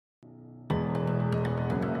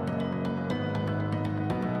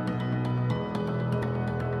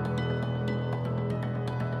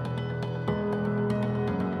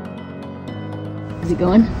How's it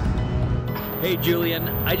going? Hey Julian,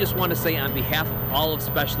 I just want to say on behalf of all of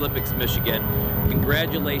Special Olympics Michigan,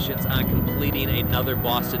 congratulations on completing another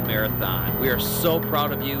Boston Marathon. We are so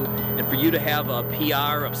proud of you, and for you to have a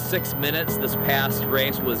PR of 6 minutes this past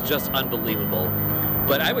race was just unbelievable.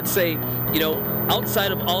 But I would say, you know,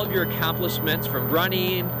 outside of all of your accomplishments from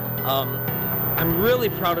running, I'm really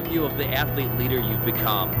proud of you of the athlete leader you've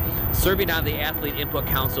become. Serving on the Athlete Input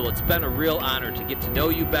Council, it's been a real honor to get to know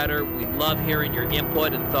you better. We love hearing your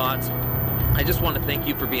input and thoughts. I just want to thank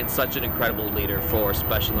you for being such an incredible leader for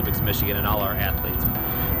Special Olympics Michigan and all our athletes.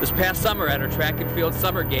 This past summer at our track and field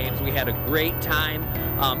summer games, we had a great time,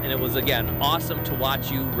 and it was, again, awesome to watch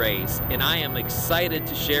you race. And I am excited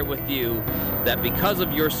to share with you that because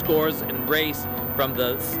of your scores and race from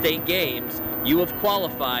the state games, you have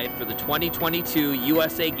qualified for the 2022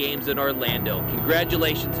 USA Games in Orlando.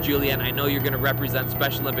 Congratulations, Julian. I know you're going to represent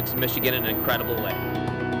Special Olympics Michigan in an incredible way.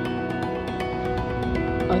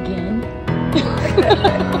 Again?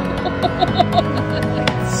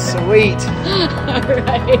 Sweet. All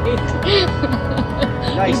right.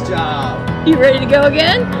 Nice job. You ready to go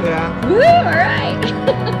again? Yeah. Woo, all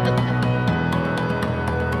right.